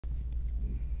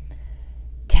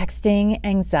Texting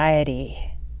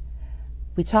anxiety.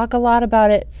 We talk a lot about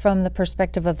it from the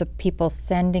perspective of the people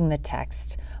sending the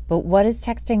text, but what is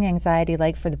texting anxiety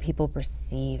like for the people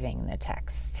receiving the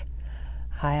text?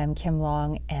 Hi, I'm Kim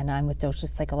Long, and I'm with Dosha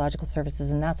Psychological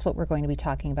Services, and that's what we're going to be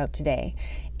talking about today,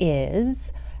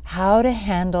 is how to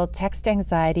handle text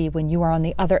anxiety when you are on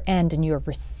the other end and you're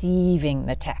receiving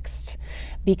the text.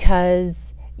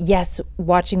 Because yes,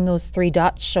 watching those three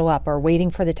dots show up or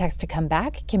waiting for the text to come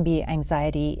back can be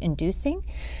anxiety inducing.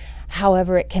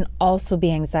 However, it can also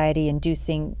be anxiety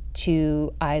inducing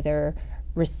to either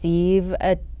receive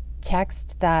a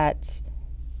text that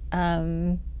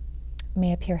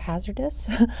may appear hazardous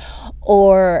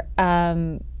or I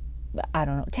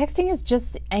don't know. Texting is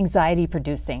just anxiety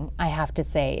producing, I have to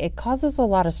say. It causes a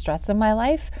lot of stress in my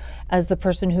life as the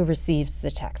person who receives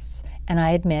the texts. And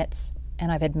I admit,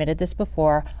 and I've admitted this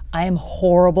before, I am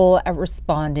horrible at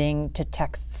responding to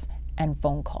texts and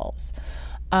phone calls.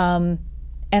 And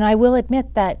I will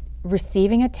admit that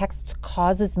receiving a text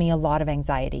causes me a lot of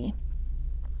anxiety.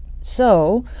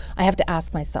 So I have to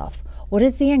ask myself, what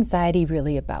is the anxiety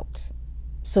really about?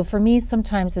 So for me,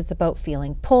 sometimes it's about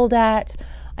feeling pulled at.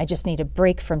 I just need a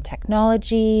break from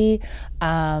technology.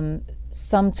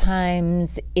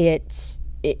 Sometimes it's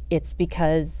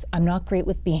because I'm not great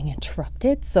with being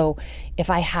interrupted. So if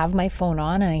I have my phone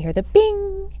on and I hear the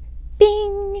bing,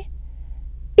 bing,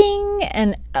 bing,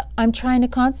 and I'm trying to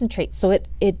concentrate. So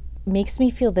it makes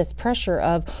me feel this pressure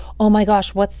of, oh my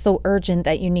gosh, what's so urgent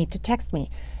that you need to text me?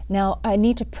 Now, I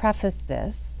need to preface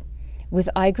this with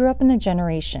I grew up in the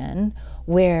generation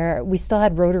where we still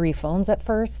had rotary phones at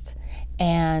first.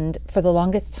 And for the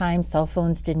longest time, cell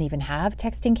phones didn't even have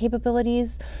texting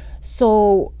capabilities.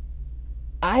 So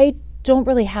I don't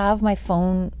really have my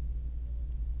phone,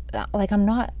 like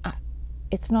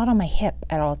it's not on my hip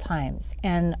at all times.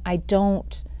 And I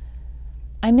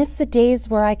miss the days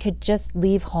where I could just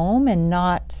leave home and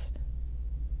not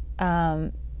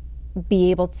be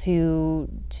able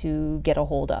to get a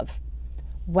hold of.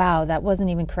 Wow, that wasn't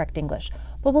even correct English,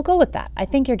 but we'll go with that. I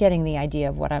think you're getting the idea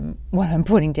of what I'm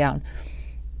putting down.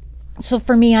 So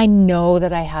for me, I know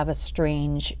that I have a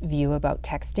strange view about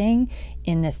texting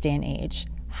in this day and age.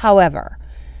 However,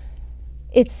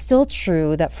 it's still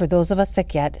true that for those of us that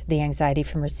get the anxiety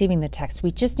from receiving the text, we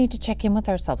just need to check in with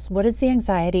ourselves. What is the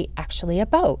anxiety actually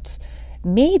about?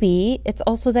 Maybe it's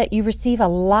also that you receive a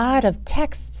lot of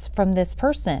texts from this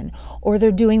person, or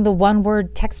they're doing the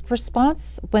one-word text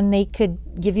response when they could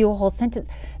give you a whole sentence.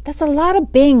 That's a lot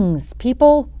of bings,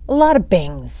 people, a lot of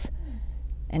bings.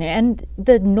 And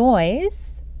the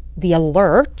noise, the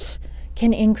alert,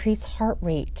 can increase heart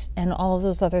rate and all of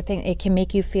those other things. It can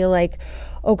make you feel like,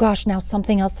 oh gosh, now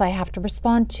something else I have to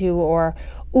respond to, or,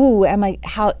 ooh,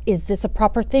 how is this a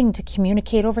proper thing to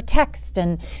communicate over text?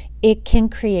 And it can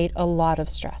create a lot of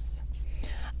stress.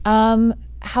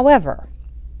 However,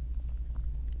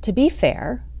 to be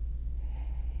fair,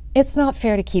 it's not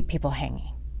fair to keep people hanging.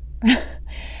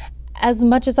 As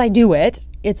much as I do it,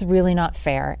 it's really not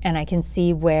fair. And I can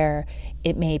see where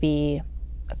it maybe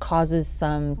causes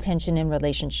some tension in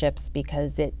relationships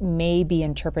because it may be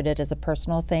interpreted as a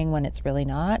personal thing when it's really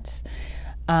not.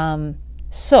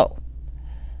 So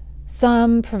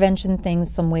some prevention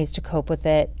things, some ways to cope with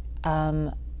it.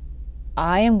 I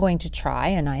am going to try,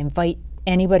 and I invite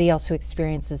anybody else who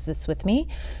experiences this with me,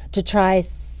 to try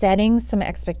setting some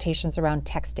expectations around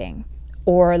texting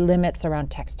or limits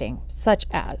around texting, such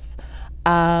as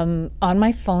on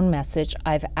my phone message,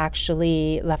 I've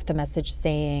actually left a message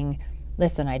saying,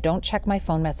 listen, I don't check my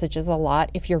phone messages a lot.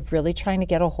 If you're really trying to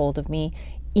get a hold of me,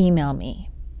 email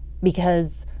me,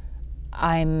 because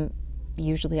I'm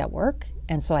usually at work,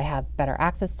 and so I have better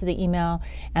access to the email,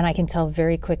 and I can tell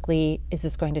very quickly, is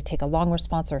this going to take a long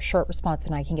response or a short response,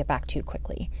 and I can get back to you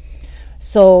quickly.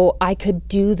 So I could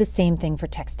do the same thing for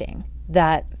texting,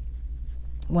 that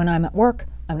when I'm at work,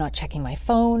 I'm not checking my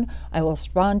phone. I will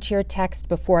respond to your text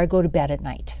before I go to bed at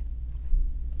night,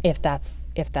 if that's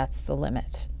the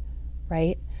limit,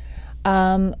 right?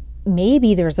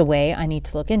 Maybe there's a way, I need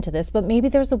to look into this, but maybe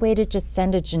there's a way to just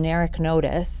send a generic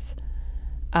notice,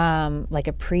 like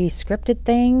a pre-scripted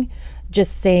thing,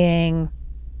 just saying,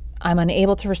 I'm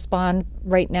unable to respond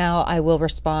right now. I will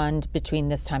respond between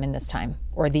this time and this time,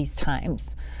 or these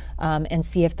times, and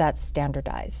see if that's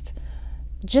standardized.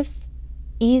 Just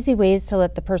easy ways to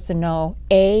let the person know,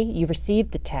 A, you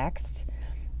received the text,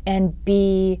 and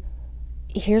B,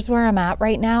 here's where I'm at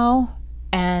right now,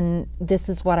 and this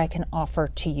is what I can offer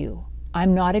to you.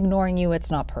 I'm not ignoring you.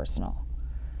 It's not personal,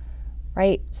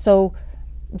 right? So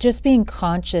just being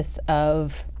conscious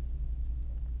of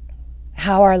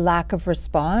how our lack of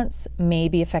response may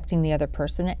be affecting the other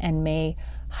person and may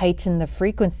heighten the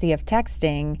frequency of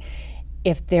texting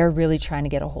if they're really trying to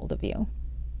get a hold of you,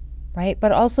 right?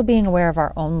 But also being aware of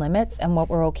our own limits and what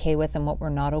we're okay with and what we're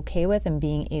not okay with, and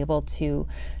being able to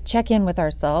check in with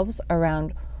ourselves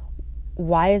around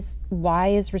why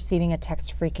is receiving a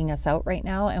text freaking us out right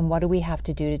now, and what do we have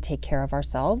to do to take care of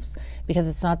ourselves, because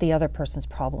it's not the other person's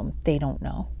problem. They don't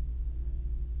know.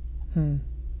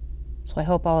 So I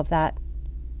hope all of that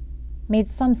made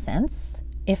some sense.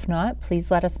 If not,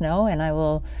 please let us know and I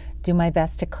will do my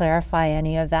best to clarify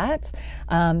any of that.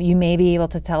 You may be able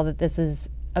to tell that this is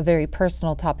a very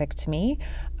personal topic to me,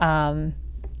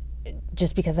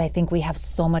 just because I think we have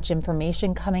so much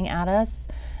information coming at us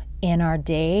in our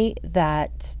day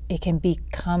that it can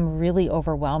become really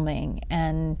overwhelming.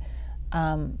 And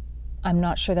I'm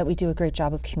not sure that we do a great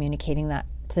job of communicating that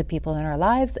to the people in our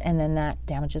lives, and then that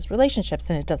damages relationships,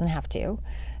 and it doesn't have to.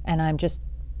 And I'm just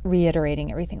reiterating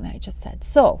everything that I just said.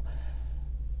 So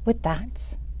with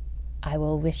that, I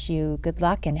will wish you good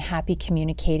luck and happy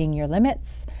communicating your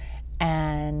limits.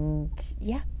 And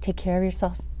yeah, take care of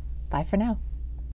yourself. Bye for now.